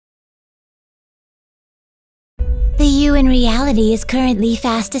you in reality is currently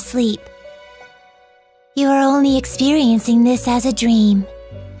fast asleep. You are only experiencing this as a dream.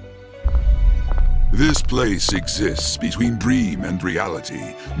 This place exists between dream and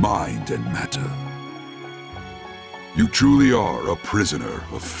reality, mind and matter. You truly are a prisoner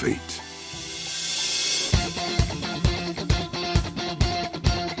of fate.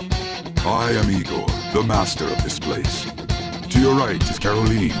 I am Igor, the master of this place. To your right is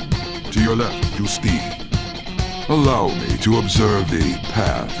Caroline. To your left, Justine. Allow me to observe the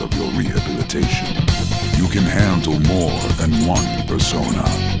path of your rehabilitation. You can handle more than one persona.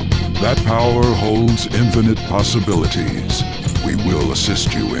 That power holds infinite possibilities. We will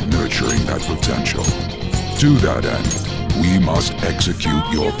assist you in nurturing that potential. To that end, we must execute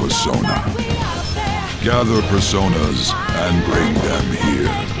your persona. Gather personas and bring them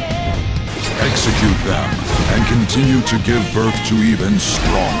here. Execute them and continue to give birth to even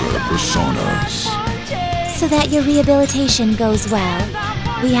stronger personas. So that your rehabilitation goes well,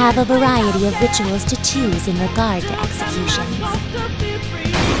 we have a variety of rituals to choose in regard to executions.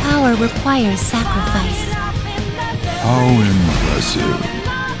 Power requires sacrifice. How impressive.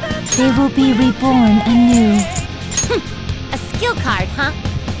 They will be reborn anew. A skill card, huh?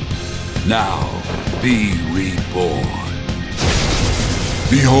 Now, be reborn.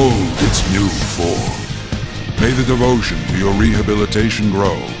 Behold its new form. May the devotion to your rehabilitation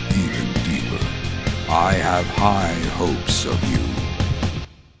grow even deeper. I have high hopes of you.